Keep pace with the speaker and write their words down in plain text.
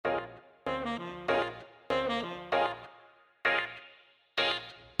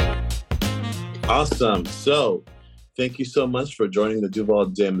Awesome. So, thank you so much for joining the Duval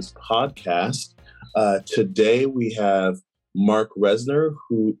Dims podcast. Today we have Mark Resner,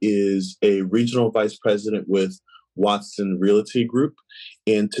 who is a regional vice president with Watson Realty Group.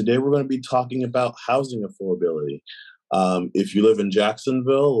 And today we're going to be talking about housing affordability. If you live in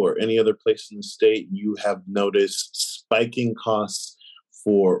Jacksonville or any other place in the state, you have noticed spiking costs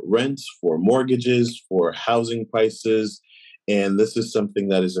for rents, for mortgages, for housing prices. And this is something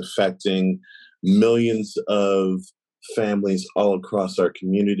that is affecting millions of families all across our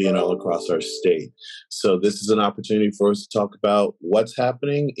community and all across our state. So this is an opportunity for us to talk about what's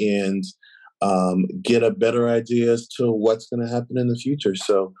happening and get a better idea as to what's going to happen in the future.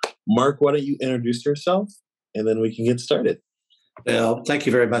 So Mark, why don't you introduce yourself and then we can get started. Well, thank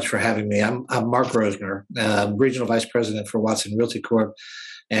you very much for having me. I'm Mark Resner, Regional Vice President for Watson Realty Corp,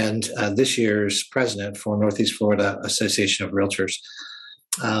 and this year's President for Northeast Florida Association of Realtors.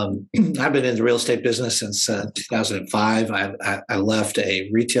 I've been in the real estate business since 2005. I left a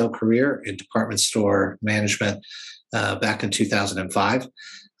retail career in department store management back in 2005.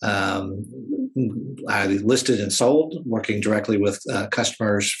 I listed and sold, working directly with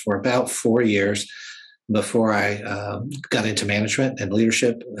customers for about 4 years before I got into management and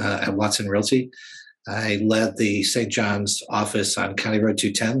leadership at Watson Realty. I led the St. John's office on County Road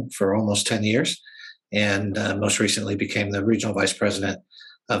 210 for almost 10 years, and most recently became the regional vice president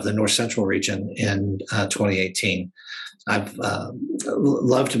of the North Central region in 2018. I've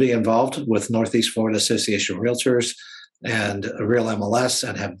loved to be involved with Northeast Florida Association of Realtors and Real MLS,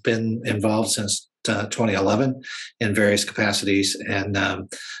 and have been involved since 2011 in various capacities, and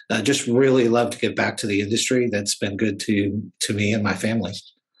just really love to get back to the industry. That's been good to me and my family.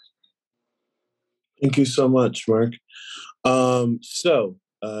 Thank you so much, Mark.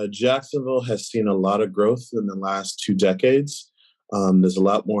 Jacksonville has seen a lot of growth in the last 2 decades. There's a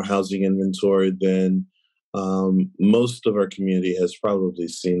lot more housing inventory than most of our community has probably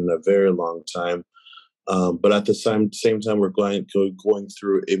seen in a very long time. But at the same time, we're going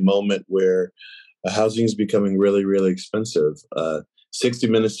through a moment where housing is becoming really, really expensive. 60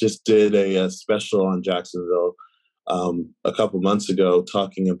 Minutes just did a special on Jacksonville a couple months ago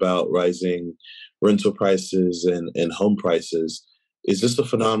talking about rising rental prices and home prices. Is this a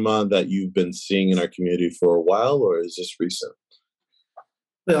phenomenon that you've been seeing in our community for a while, or is this recent?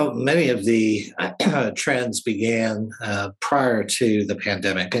 Well, many of the trends began prior to the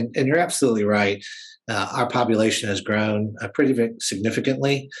pandemic, and you're absolutely right. Our population has grown pretty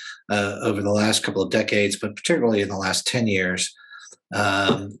significantly over the last couple of decades, but particularly in the last 10 years.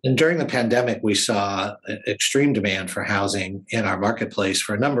 And during the pandemic, we saw extreme demand for housing in our marketplace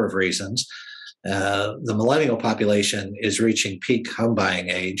for a number of reasons. The millennial population is reaching peak home buying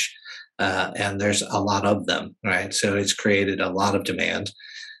age, and there's a lot of them, right? So it's created a lot of demand.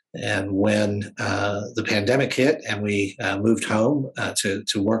 And when the pandemic hit and we moved home to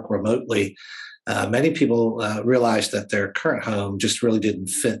work remotely, many people realized that their current home just really didn't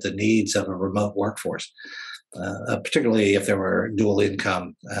fit the needs of a remote workforce, particularly if there were dual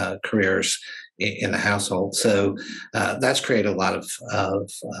income careers in the household. So that's created a lot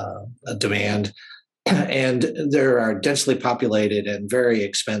of demand. And there are densely populated and very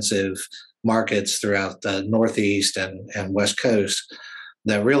expensive markets throughout the Northeast and West Coast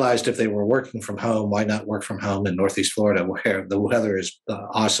that realized if they were working from home, why not work from home in Northeast Florida, where the weather is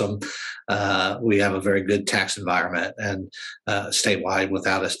awesome. We have a very good tax environment, and statewide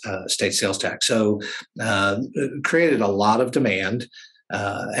without a state sales tax. So it created a lot of demand.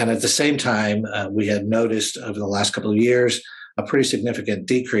 And at the same time, we had noticed over the last couple of years a pretty significant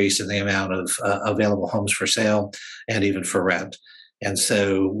decrease in the amount of available homes for sale and even for rent. And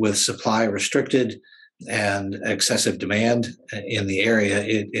so with supply restricted and excessive demand in the area,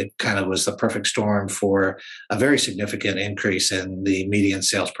 it kind of was the perfect storm for a very significant increase in the median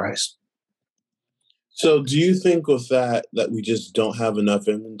sales price. So do you think with that we just don't have enough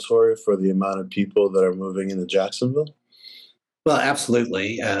inventory for the amount of people that are moving into Jacksonville? Well,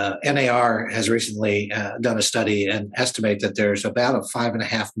 absolutely. NAR has recently done a study and estimate that there's about a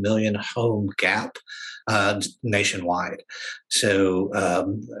 5.5 million home gap nationwide. So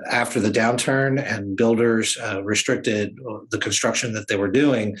after the downturn and builders restricted the construction that they were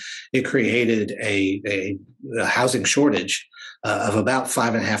doing, it created a housing shortage of about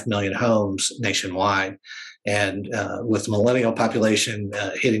 5.5 million homes nationwide. And with the millennial population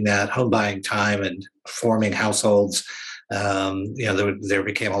hitting that home buying time and forming households, there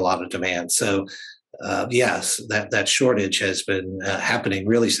became a lot of demand. So yes, that shortage has been happening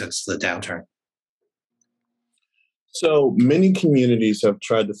really since the downturn. So many communities have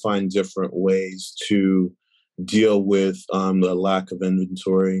tried to find different ways to deal with the lack of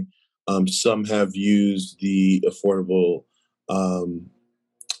inventory. Some have used the affordable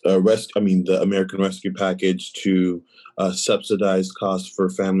the American Rescue Package to subsidize costs for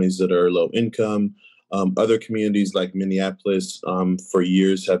families that are low income. Other communities like Minneapolis for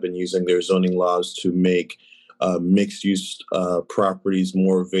years have been using their zoning laws to make mixed use properties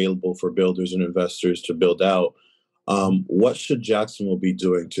more available for builders and investors to build out. What should Jacksonville be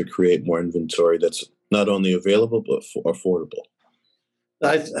doing to create more inventory that's not only available but affordable?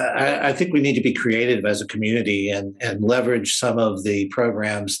 I think we need to be creative as a community and leverage some of the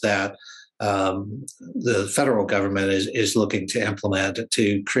programs that the federal government is looking to implement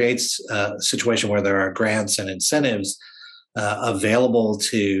to create a situation where there are grants and incentives available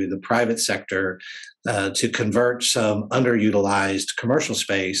to the private sector to convert some underutilized commercial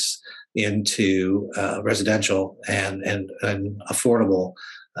space into residential and affordable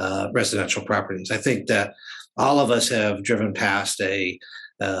residential properties. I think that all of us have driven past a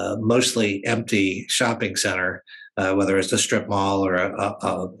mostly empty shopping center, whether it's a strip mall or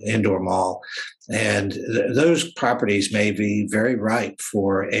a indoor mall. And those properties may be very ripe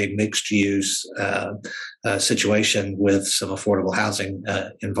for a mixed use situation with some affordable housing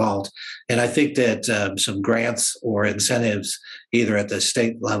involved. And I think that some grants or incentives, either at the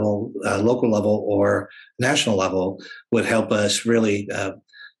state level, local level, or national level, would help us really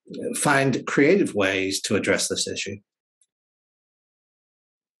find creative ways to address this issue.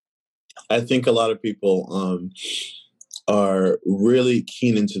 I think a lot of people are really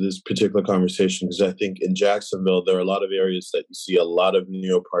keen into this particular conversation because I think in Jacksonville, there are a lot of areas that you see a lot of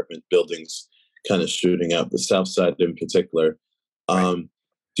new apartment buildings kind of shooting up, the South Side in particular. Right.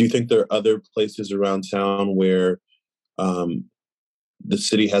 Do you think there are other places around town where the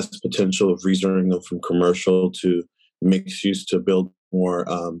city has the potential of rezoning them from commercial to mixed use to build more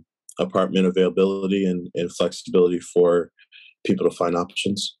apartment availability and flexibility for people to find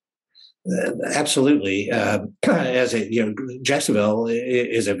options? Absolutely. Jacksonville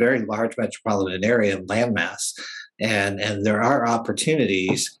is a very large metropolitan area and landmass, and there are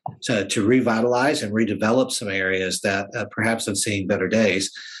opportunities to revitalize and redevelop some areas that perhaps have seen better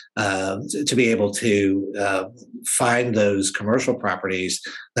days. To be able to find those commercial properties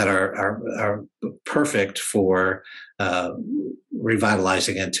that are perfect for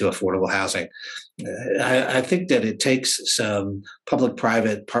revitalizing into affordable housing. I think that it takes some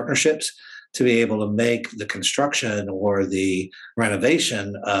public-private partnerships to be able to make the construction or the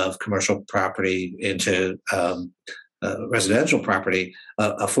renovation of commercial property into residential property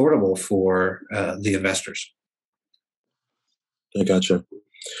affordable for the investors. I gotcha.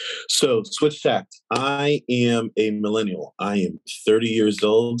 So, switch tack. I am a millennial. I am 30 years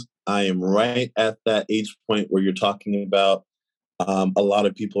old. I am right at that age point where you're talking about a lot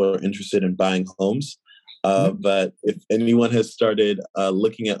of people are interested in buying homes. But if anyone has started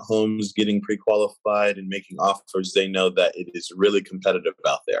looking at homes, getting pre-qualified and making offers, they know that it is really competitive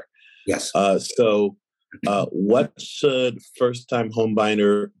out there. Yes. So what should first-time home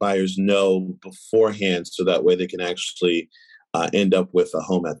buyers know beforehand so that way they can actually end up with a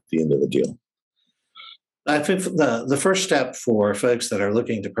home at the end of the deal? I think the first step for folks that are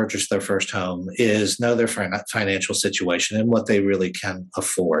looking to purchase their first home is know their financial situation and what they really can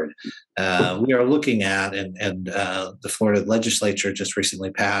afford. We are looking at, and the Florida legislature just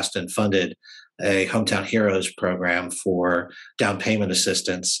recently passed and funded a Hometown Heroes program for down payment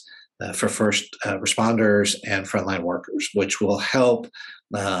assistance for first responders and frontline workers, which will help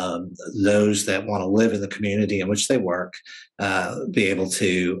those that want to live in the community in which they work be able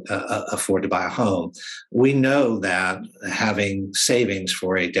to afford to buy a home. We know that having savings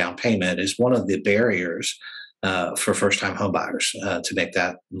for a down payment is one of the barriers for first-time home buyers to make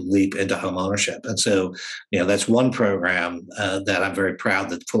that leap into home ownership. And so, that's one program that I'm very proud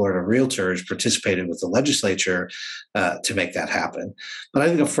that Florida Realtors participated with the legislature to make that happen. But I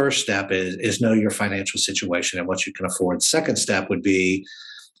think the first step is know your financial situation and what you can afford. Second step would be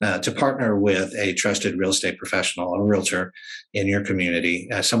to partner with a trusted real estate professional, a realtor in your community,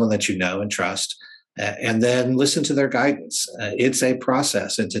 someone that you know and trust, and then listen to their guidance. It's a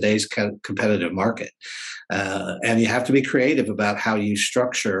process in today's competitive market. And you have to be creative about how you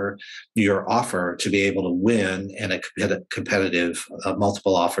structure your offer to be able to win in a competitive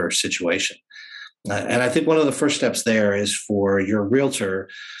multiple offer situation. And I think one of the first steps there is for your realtor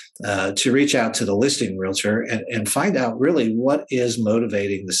to reach out to the listing realtor and find out really what is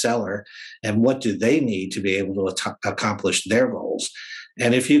motivating the seller and what do they need to be able to accomplish their goals.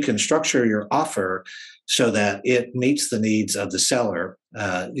 And if you can structure your offer so that it meets the needs of the seller,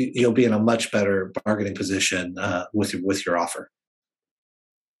 you'll be in a much better bargaining position with your offer.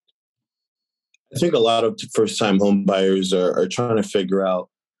 I think a lot of first-time home buyers are trying to figure out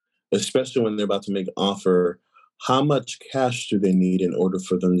especially when they're about to make an offer, how much cash do they need in order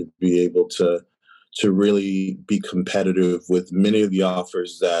for them to be able to really be competitive with many of the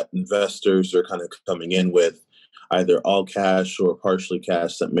offers that investors are kind of coming in with, either all cash or partially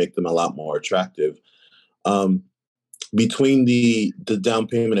cash, that make them a lot more attractive. Between the down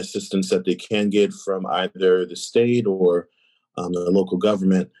payment assistance that they can get from either the state or the local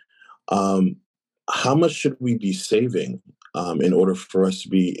government, how much should we be saving in order for us to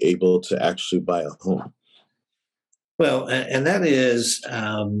be able to actually buy a home? Well, and that is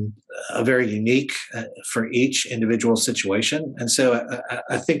a very unique for each individual situation. And so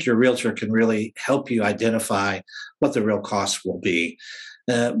I think your realtor can really help you identify what the real cost will be.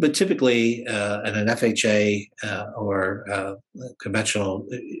 But typically, in an FHA or conventional,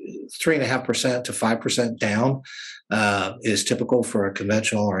 3.5% to 5% down is typical for a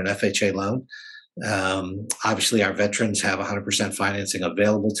conventional or an FHA loan. Obviously, our veterans have 100% financing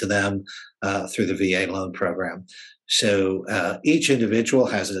available to them through the VA loan program. So each individual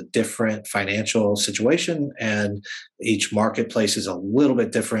has a different financial situation, and each marketplace is a little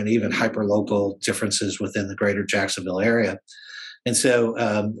bit different, even hyper-local differences within the greater Jacksonville area. And so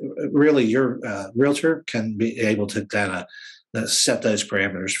really your realtor can be able to kind of set those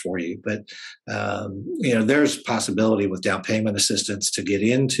parameters for you. But, there's possibility with down payment assistance to get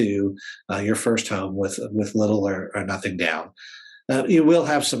into your first home with little or nothing down. You will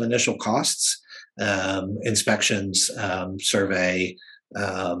have some initial costs, inspections, survey,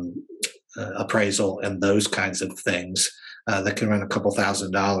 appraisal, and those kinds of things that can run a couple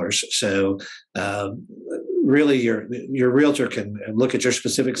 $1,000s. So really your realtor can look at your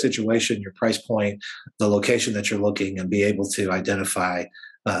specific situation, your price point, the location that you're looking, and be able to identify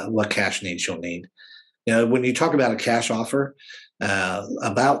what cash needs you'll need. When you talk about a cash offer,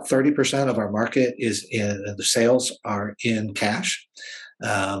 about 30% of our market is in the sales are in cash.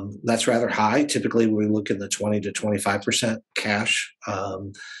 That's rather high. Typically, we look in the 20 to 25% cash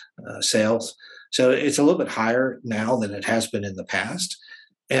sales. So it's a little bit higher now than it has been in the past.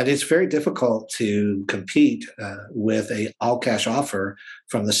 And it's very difficult to compete with a all cash offer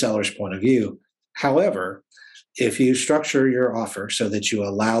from the seller's point of view. However, if you structure your offer so that you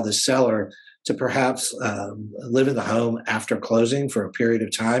allow the seller to perhaps live in the home after closing for a period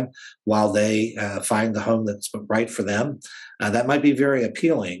of time while they find the home that's right for them, that might be very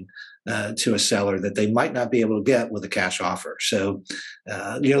appealing to a seller that they might not be able to get with a cash offer. So,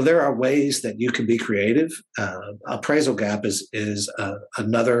 there are ways that you can be creative. Appraisal Gap is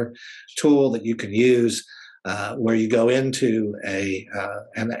another tool that you can use where you go into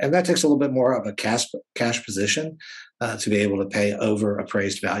and that takes a little bit more of a cash position to be able to pay over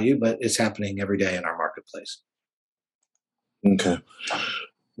appraised value, but it's happening every day in our marketplace. Okay.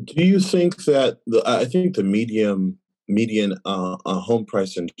 Do you think that I think the median home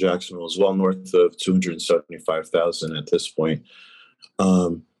price in Jacksonville is well north of 275,000 at this point?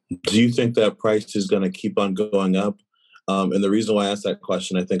 Do you think that price is going to keep on going up? And the reason why I asked that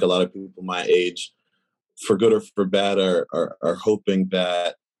question, I think a lot of people my age, for good or for bad, are hoping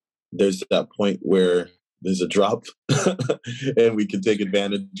that there's that point where there's a drop and we can take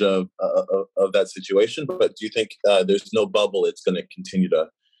advantage of that situation. But do you think there's no bubble? It's going to continue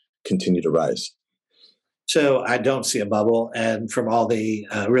to rise? So I don't see a bubble. And from all the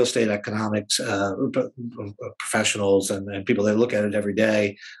real estate economics professionals and people that look at it every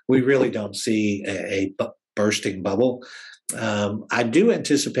day, we really don't see a bursting bubble. I do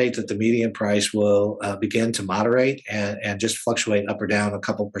anticipate that the median price will begin to moderate and just fluctuate up or down a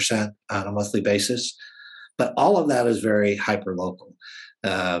couple percent on a monthly basis. But all of that is very hyper-local.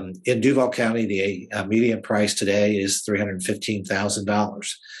 In Duval County, the median price today is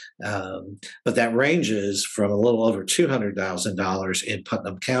 $315,000. But that ranges from a little over $200,000 in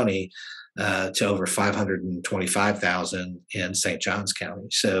Putnam County to over $525,000 in St. Johns County.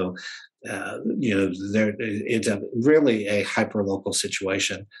 So, it's really a hyper-local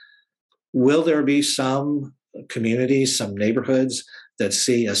situation. Will there be some communities, some neighborhoods that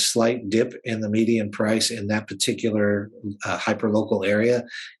see a slight dip in the median price in that particular hyper-local area?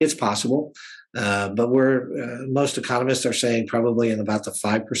 It's possible. But most economists are saying probably in about the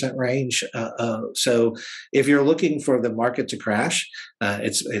 5% range. So if you're looking for the market to crash,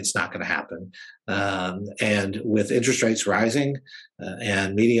 it's not going to happen. And with interest rates rising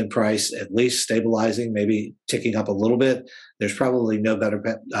and median price at least stabilizing, maybe ticking up a little bit, there's probably no better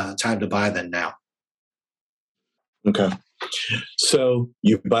time to buy than now. Okay. So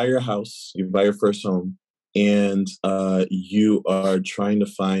you buy your house, you buy your first home, and you are trying to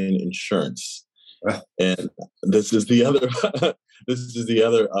find insurance. And this is the other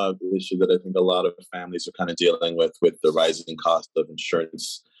issue that I think a lot of families are kind of dealing with the rising cost of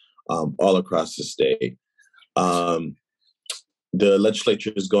insurance all across the state. The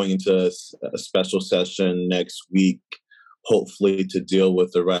legislature is going into a special session next week, hopefully to deal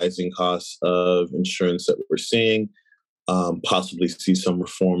with the rising costs of insurance that we're seeing, possibly see some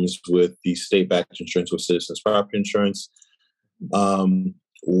reforms with the state-backed insurance with Citizens Property Insurance.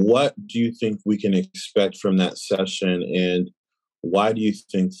 What do you think we can expect from that session, and why do you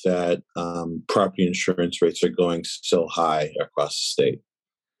think that property insurance rates are going so high across the state?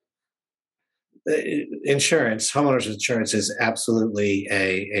 Homeowners insurance is absolutely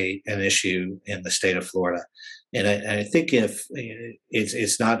an issue in the state of Florida. And I think if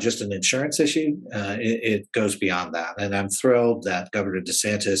it's not just an insurance issue, it goes beyond that. And I'm thrilled that Governor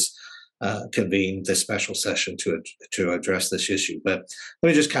DeSantis convened this special session to address this issue. But let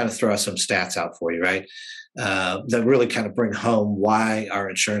me just kind of throw some stats out for you, right? That really kind of bring home why our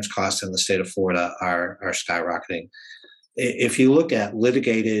insurance costs in the state of Florida are skyrocketing. If you look at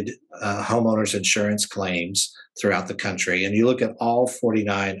litigated homeowners insurance claims throughout the country, and you look at all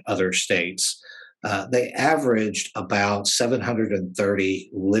 49 other states, they averaged about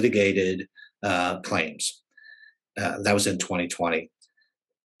 730 litigated claims. That was in 2020.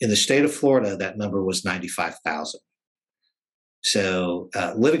 In the state of Florida, that number was 95,000. So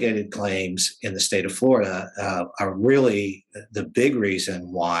litigated claims in the state of Florida are really the big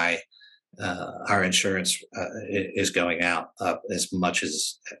reason why our insurance is going up as much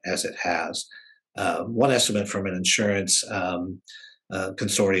as it has. One estimate from an insurance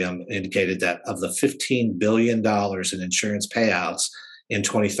consortium indicated that of the $15 billion in insurance payouts in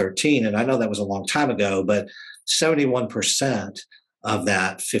 2013, and I know that was a long time ago, but 71% of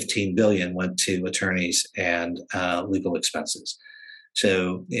that $15 billion went to attorneys and legal expenses.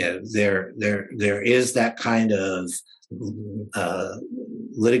 So there is that kind of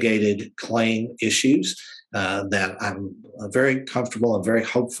litigated claim issues that I'm very comfortable and very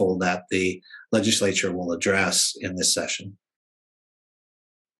hopeful that the legislature will address in this session.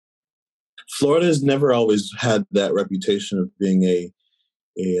 Florida has never always had that reputation of being a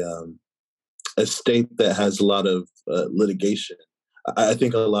state that has a lot of litigation. I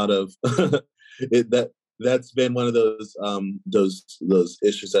think a lot of that's been one of those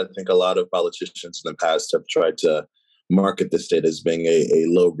issues that I think a lot of politicians in the past have tried to market the state as being a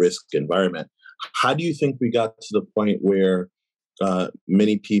low risk environment. How do you think we got to the point where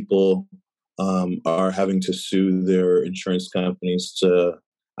many people are having to sue their insurance companies to,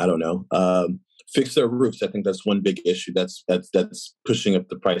 I don't know, fix their roofs? I think that's one big issue that's pushing up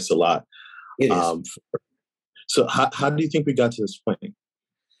the price a lot. It is. So how do you think we got to this point?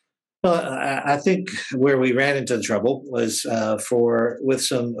 Well, I think where we ran into trouble was with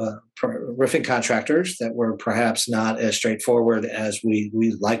some roofing contractors that were perhaps not as straightforward as we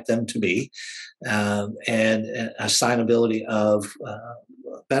like them to be, and assignability of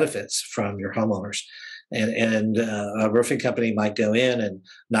benefits from your homeowners. And a roofing company might go in and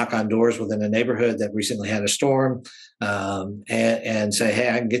knock on doors within a neighborhood that recently had a storm and say, hey,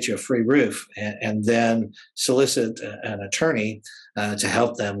 I can get you a free roof, and then solicit an attorney to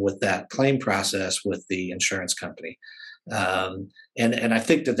help them with that claim process with the insurance company. And I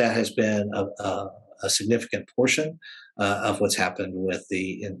think that has been a significant portion of what's happened with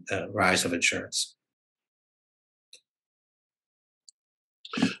the rise of insurance.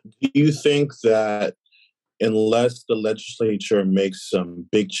 Do you think that unless the legislature makes some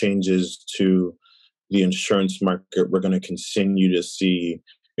big changes to the insurance market, we're going to continue to see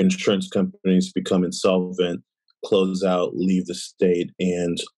insurance companies become insolvent, close out, leave the state,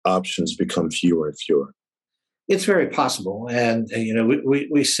 and options become fewer and fewer? It's very possible. And,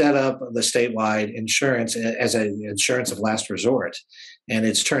 we set up the statewide insurance as an insurance of last resort. And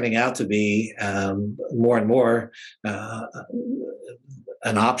it's turning out to be more and more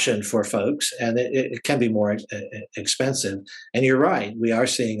an option for folks, and it can be more expensive. And you're right, we are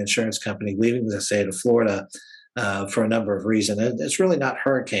seeing insurance company leaving the state of Florida for a number of reasons. And it's really not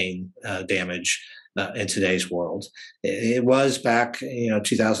hurricane damage in today's world. It was back,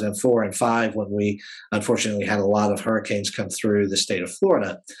 2004 and 2005 when we unfortunately had a lot of hurricanes come through the state of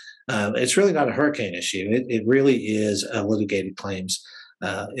Florida. It's really not a hurricane issue. It really is a litigated claims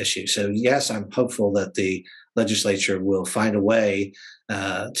issue. So yes, I'm hopeful that the legislature will find a way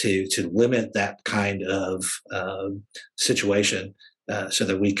to limit that kind of situation so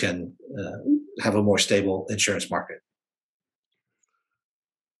that we can have a more stable insurance market.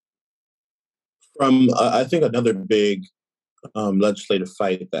 I think another big legislative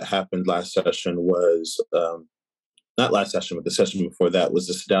fight that happened last session was, not last session, but the session before that, was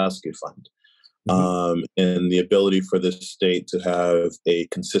the Sadowski Fund. And the ability for the state to have a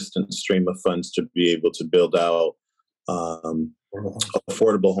consistent stream of funds to be able to build out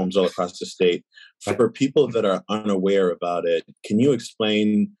affordable homes all across the state. For people that are unaware about it, can you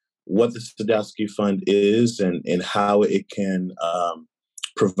explain what the Sadowski Fund is and how it can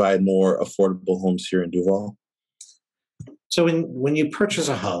provide more affordable homes here in Duval? So when you purchase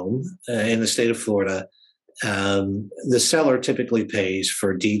a home in the state of Florida, the seller typically pays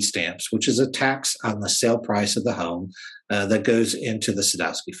for deed stamps, which is a tax on the sale price of the home that goes into the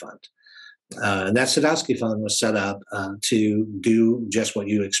Sadowski Fund. And that Sadowski Fund was set up to do just what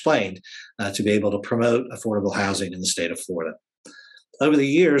you explained, to be able to promote affordable housing in the state of Florida. Over the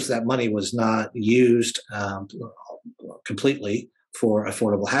years, that money was not used completely for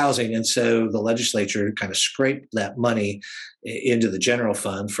affordable housing. And so the legislature kind of scraped that money into the general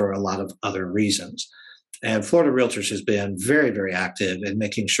fund for a lot of other reasons. And Florida Realtors has been very, very active in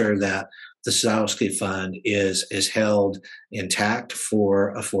making sure that the Sadowski Fund is held intact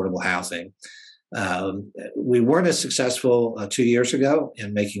for affordable housing. We weren't as successful 2 years ago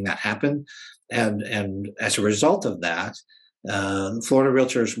in making that happen. And as a result of that, Florida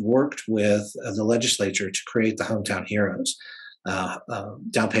Realtors worked with the legislature to create the Hometown Heroes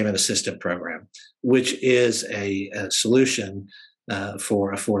down payment assistance program, which is a solution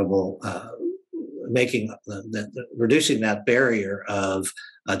for affordable, reducing that barrier of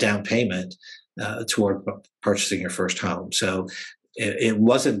a down payment toward purchasing your first home. So it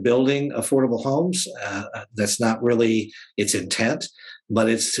wasn't building affordable homes. That's not really its intent, but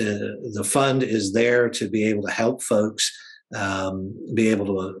it's the fund is there to be able to help folks be able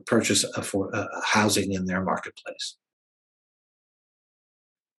to purchase housing in their marketplace.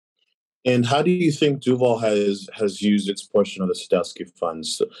 And how do you think Duval has used its portion of the Sadowski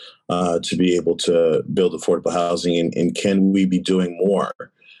funds to be able to build affordable housing? And can we be doing more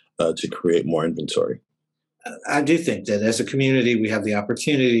to create more inventory? I do think that as a community, we have the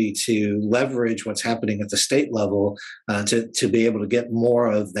opportunity to leverage what's happening at the state level to be able to get more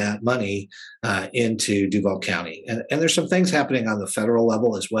of that money into Duval County. And there's some things happening on the federal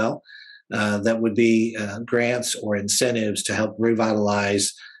level as well that would be grants or incentives to help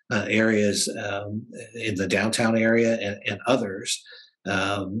revitalize areas in the downtown area and others,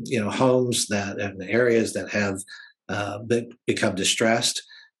 homes and areas that have become distressed,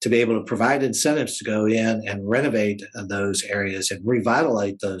 to be able to provide incentives to go in and renovate those areas and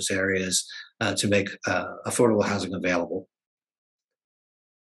revitalize those areas to make affordable housing available.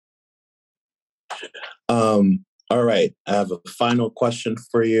 All right. I have a final question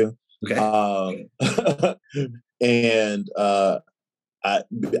for you. Okay. And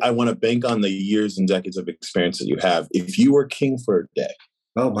I want to bank on the years and decades of experience that you have. If you were king for a day,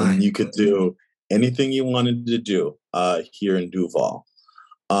 and you could do anything you wanted to do here in Duval,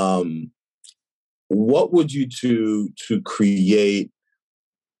 what would you do to create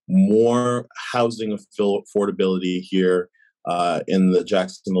more housing affordability here in the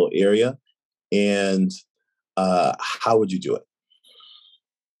Jacksonville area? And how would you do it?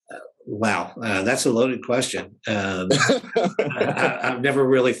 Wow, that's a loaded question. I've never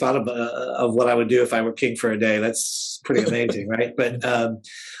really thought of what I would do if I were king for a day. That's pretty amazing, right? But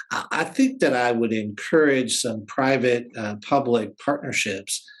I think that I would encourage some private-public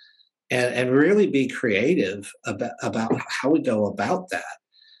partnerships and really be creative about how we go about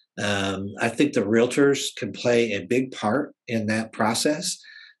that. I think the realtors can play a big part in that process.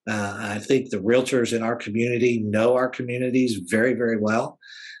 I think the realtors in our community know our communities very, very well,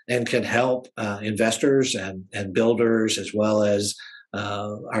 and can help investors and builders, as well as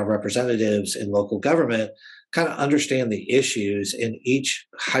our representatives in local government, kind of understand the issues in each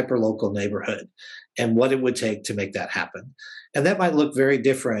hyperlocal neighborhood and what it would take to make that happen. And that might look very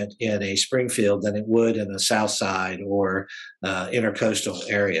different in a Springfield than it would in a South Side or intercoastal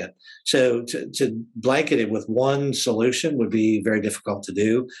area. So to blanket it with one solution would be very difficult to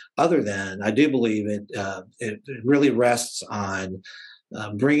do, other than I do believe it really rests on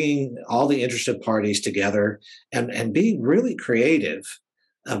bringing all the interested parties together and being really creative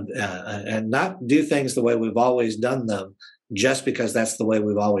and not do things the way we've always done them just because that's the way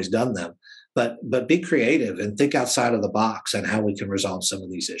we've always done them, but be creative and think outside of the box on how we can resolve some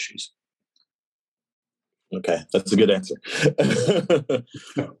of these issues. Okay, that's a good answer.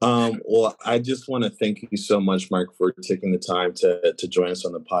 Well, I just want to thank you so much, Mark, for taking the time to join us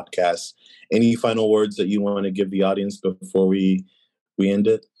on the podcast. Any final words that you want to give the audience before we end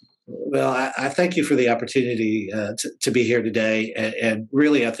it? Well, I thank you for the opportunity to be here today. And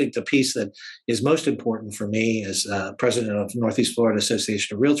really, I think the piece that is most important for me as president of Northeast Florida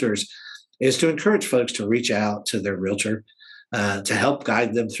Association of Realtors is to encourage folks to reach out to their realtor to help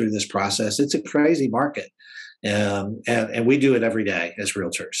guide them through this process. It's a crazy market. And we do it every day as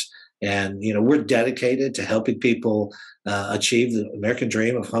realtors. And, we're dedicated to helping people achieve the American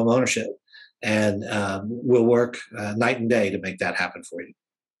dream of home ownership. And we'll work night and day to make that happen for you.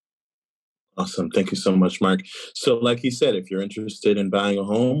 Awesome. Thank you so much, Mark. So like he said, if you're interested in buying a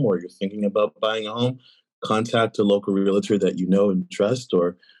home or you're thinking about buying a home, contact a local realtor that you know and trust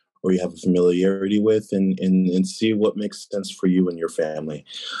or you have a familiarity with and see what makes sense for you and your family.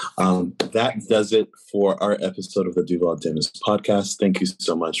 That does it for our episode of the Duval Demis podcast. Thank you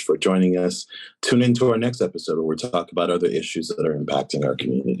so much for joining us. Tune into our next episode where we'll talk about other issues that are impacting our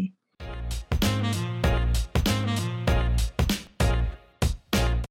community.